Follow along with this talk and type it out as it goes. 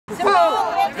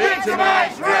Support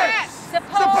victimised reps!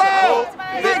 Support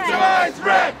victimised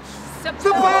reps!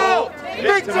 Support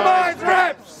victimised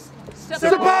reps!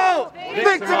 Support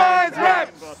victimised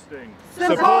reps!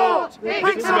 Support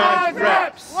victimised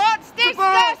reps! What's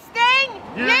disgusting?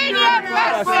 Union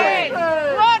busting!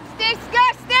 What's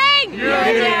disgusting?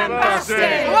 Union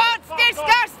busting! What's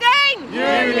disgusting?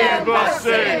 Union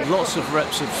busting! Lots of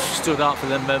reps have stood up for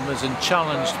their members and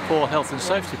challenged poor health and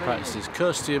safety practices,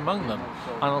 Kirstie among them.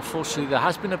 And unfortunately there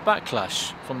has been a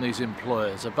backlash from these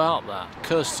employers about that.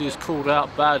 Kirstie has called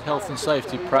out bad health and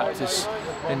safety practice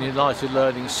in United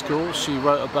Learning School. She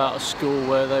wrote about a school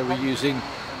where they were using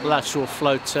lateral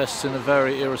flow tests in a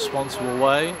very irresponsible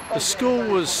way. The school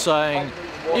was saying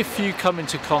if you come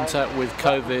into contact with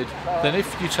COVID, then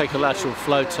if you take a lateral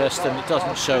flow test and it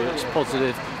doesn't show it's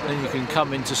positive, then you can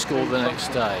come into school the next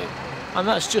day. And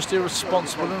that's just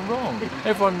irresponsible and wrong.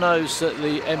 Everyone knows that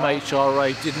the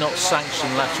MHRA did not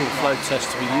sanction lateral flow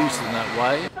tests to be used in that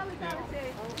way.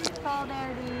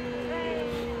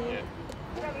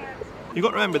 You've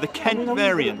got to remember the Kent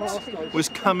variant was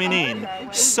coming in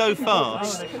so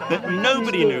fast that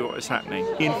nobody knew what was happening.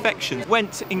 The infections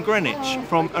went in Greenwich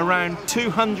from around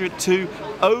 200 to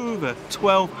over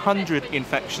 1,200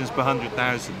 infections per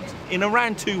 100,000 in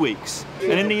around 2 weeks.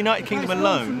 And in the United Kingdom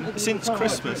alone, since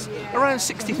Christmas, around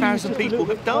 60,000 people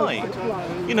have died.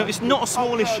 You know, it's not a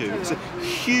small issue, it's a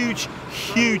huge,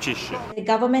 huge issue. The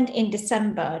government in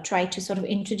December tried to sort of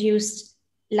introduce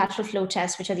lateral flow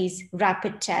tests, which are these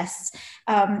rapid tests,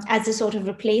 as a sort of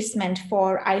replacement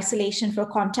for isolation for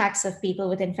contacts of people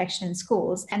with infection in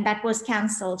schools. And that was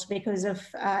cancelled because of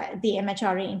the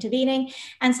MHRA intervening.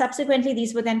 And subsequently,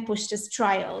 these were then pushed as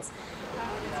trials.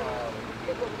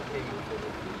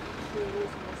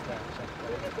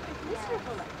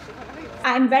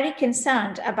 I'm very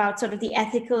concerned about sort of the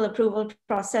ethical approval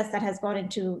process that has gone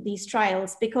into these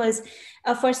trials because,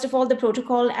 first of all, the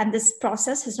protocol and this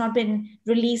process has not been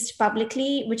released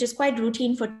publicly, which is quite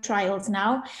routine for trials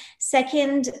now.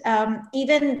 Second,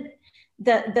 even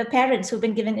the parents who've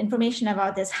been given information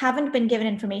about this haven't been given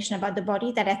information about the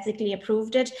body that ethically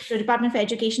approved it. The Department for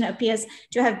Education appears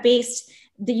to have based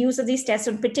the use of these tests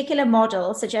on particular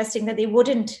models, suggesting that they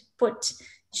wouldn't put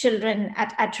children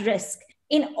at risk.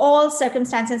 In all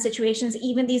circumstances and situations,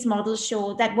 even these models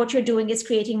show that what you're doing is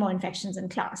creating more infections in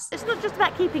class. It's not just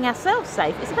about keeping ourselves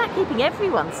safe, it's about keeping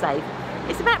everyone safe.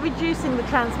 It's about reducing the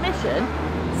transmission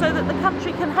so that the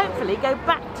country can hopefully go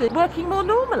back to working more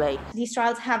normally. These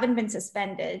trials haven't been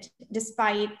suspended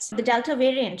despite the Delta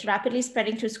variant rapidly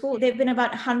spreading through school. There have been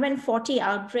about 140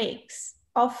 outbreaks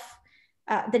of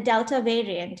the Delta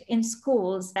variant in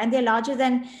schools, and they're larger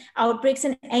than outbreaks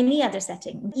in any other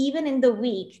setting. Even in the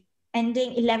week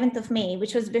ending 11th of May,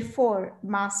 which was before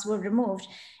masks were removed,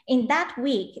 in that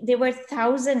week, there were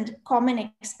 1,000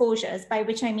 common exposures, by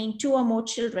which I mean 2 or more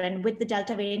children with the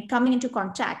Delta variant coming into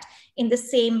contact in the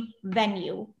same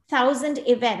venue. 1,000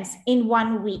 events in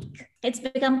 1 week. It's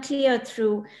become clear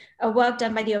through work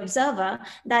done by the Observer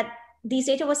that these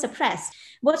data were suppressed.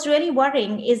 What's really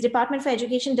worrying is Department for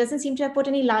Education doesn't seem to have put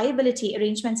any liability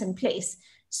arrangements in place.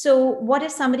 So what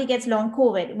if somebody gets long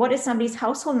COVID? What if somebody's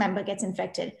household member gets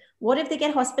infected? What if they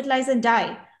get hospitalized and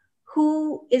die?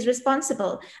 Who is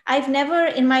responsible? I've never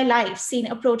in my life seen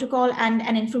a protocol and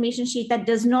an information sheet that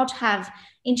does not have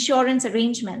insurance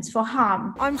arrangements for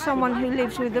harm. I'm someone who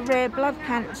lives with a rare blood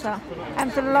cancer,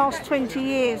 and for the last 20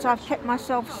 years I've kept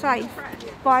myself safe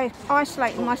by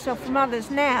isolating myself from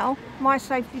others. Now my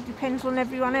safety depends on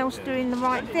everyone else doing the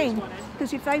right thing,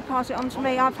 because if they pass it on to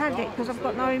me, I've had it because I've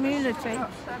got no immunity.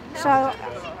 So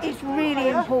it's really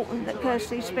important that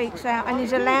Kirstie speaks out and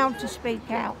is allowed to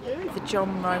speak out. The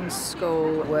John Roan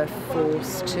School were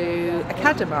forced to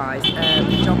academise.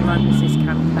 The John Roan Resist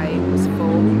campaign was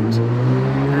formed,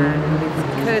 and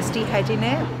with Kirstie heading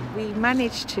it, we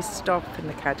managed to stop an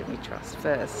academy trust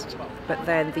first, but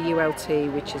then the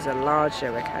ULT, which is a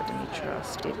larger academy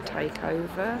trust, did take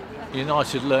over.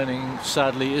 United Learning,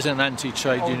 sadly, is an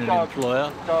anti-trade union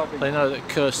employer. They know that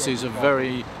Kirstie is a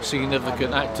very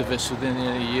significant activist within the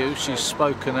NEU. She's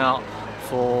spoken out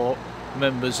for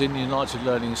members in United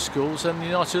Learning schools, and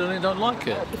United Learning don't like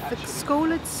it. If the school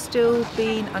had still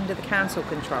been under the council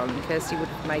control, and Kirstie would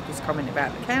have made this comment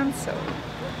about the council,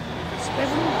 there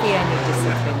wouldn't be any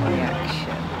disciplinary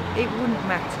action. It wouldn't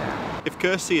matter. If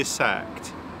Kirstie is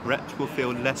sacked, reps will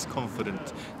feel less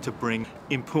confident to bring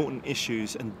important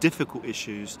issues and difficult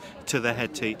issues to their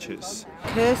head teachers.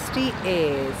 Kirstie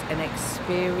is an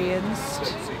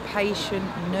experienced, patient,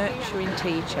 nurturing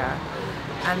teacher,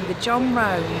 and the John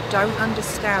Roan don't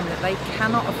understand that they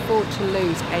cannot afford to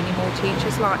lose any more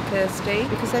teachers like Kirstie,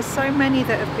 because there's so many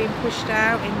that have been pushed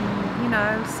out in you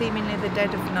know, seemingly the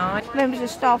dead of night. Members of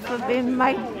staff have been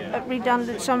made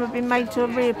redundant, some have been made to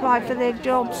reapply for their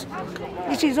jobs.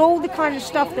 This is all the kind of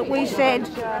stuff that we said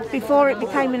before it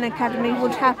became an academy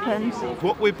would happen.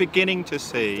 What we're beginning to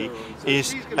see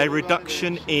is a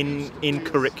reduction in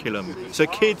curriculum. So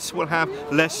kids will have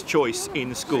less choice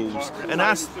in schools. And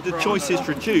as the choices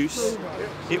reduce,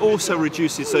 it also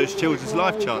reduces those children's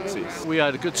life chances. We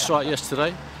had a good strike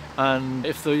yesterday, and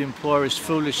if the employer is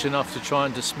foolish enough to try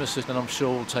and dismiss it, then I'm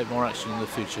sure we'll take more action in the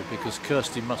future, because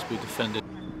Kirstie must be defended.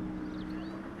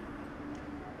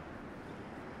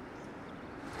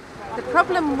 The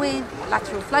problem with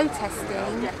lateral flow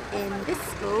testing in this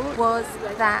school was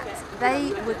that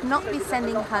they would not be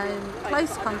sending home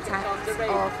close contacts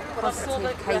of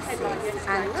positive cases,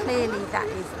 and clearly that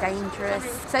is dangerous.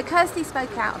 So Kirstie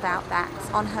spoke out about that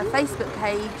on her Facebook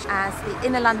page as the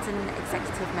Inner London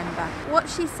executive member. What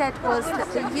she said was that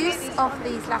the use of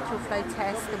these lateral flow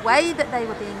tests, the way that they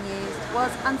were being used,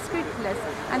 was unscrupulous,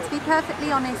 and to be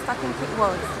perfectly honest, I think it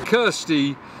was.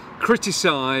 Kirstie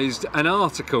criticised an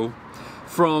article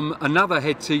from another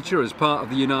head teacher as part of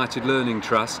the United Learning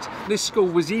Trust. This school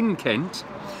was in Kent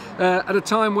at a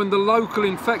time when the local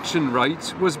infection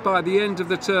rate was, by the end of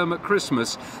the term at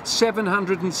Christmas,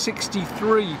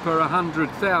 763 per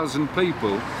 100,000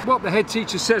 people. What the head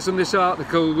teacher says on this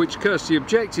article, which Kirstie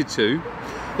objected to,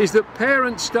 is that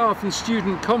parent, staff and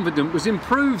student confidence was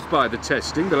improved by the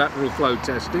testing, the lateral flow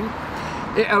testing.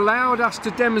 It allowed us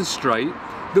to demonstrate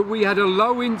that we had a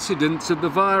low incidence of the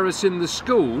virus in the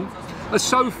school, as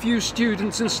so few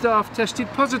students and staff tested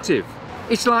positive.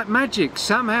 It's like magic.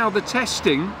 Somehow the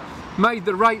testing made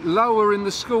the rate lower in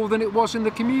the school than it was in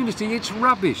the community. It's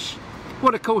rubbish.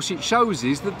 What of course it shows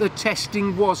is that the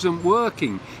testing wasn't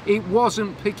working. It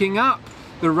wasn't picking up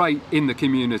the rate in the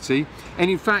community,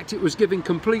 and in fact it was giving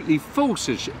completely false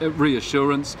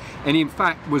reassurance, and in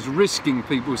fact was risking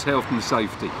people's health and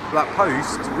safety. That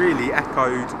post really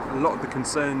echoed a lot of the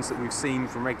concerns that we've seen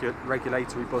from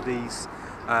regulatory bodies,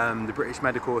 the British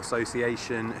Medical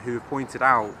Association, who have pointed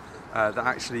out that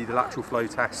actually the lateral flow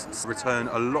tests return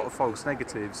a lot of false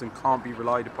negatives and can't be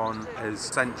relied upon as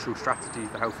central strategy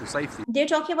for health and safety. They're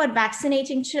talking about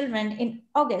vaccinating children in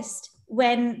August,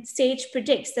 when SAGE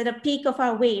predicts that a peak of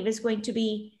our wave is going to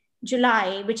be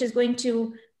July, which is going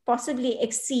to possibly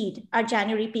exceed our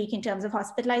January peak in terms of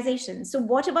hospitalizations. So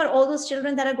what about all those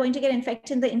children that are going to get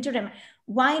infected in the interim?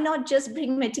 Why not just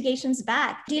bring mitigations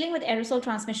back? Dealing with aerosol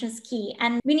transmission is key.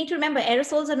 And we need to remember,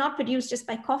 aerosols are not produced just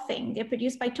by coughing. They're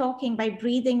produced by talking, by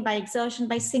breathing, by exertion,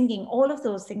 by singing. All of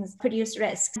those things produce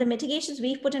risk. The mitigations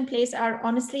we've put in place are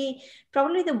honestly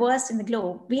probably the worst in the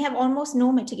globe. We have almost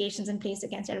no mitigations in place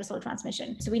against aerosol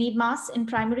transmission. So we need masks in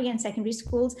primary and secondary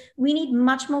schools. We need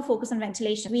much more focus on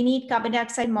ventilation. We need carbon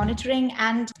dioxide monitoring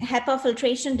and HEPA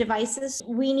filtration devices.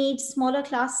 We need smaller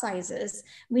class sizes.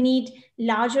 We need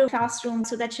larger classrooms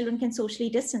so that children can socially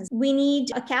distance. We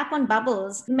need a cap on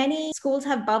bubbles. Many schools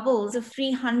have bubbles of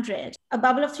 300. A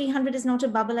bubble of 300 is not a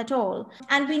bubble at all.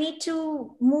 And we need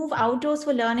to move outdoors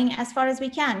for learning as far as we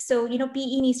can. So,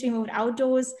 PE needs to be moved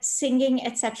outdoors, singing,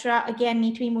 etc. again,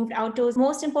 need to be moved outdoors.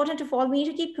 Most important of all, we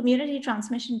need to keep community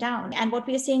transmission down. And what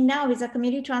we are seeing now is that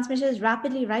community transmission is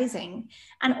rapidly rising.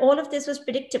 And all of this was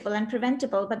predictable and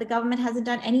preventable, but the government hasn't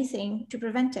done anything to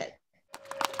prevent it.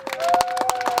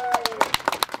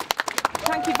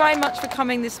 Thank you very much for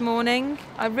coming this morning.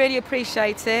 I really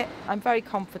appreciate it. I'm very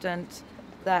confident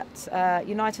that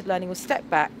United Learning will step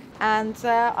back, and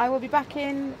I will be back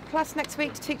in class next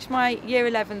week to teach my Year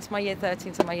 11s, my Year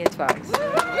 13s and my Year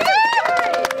 12s.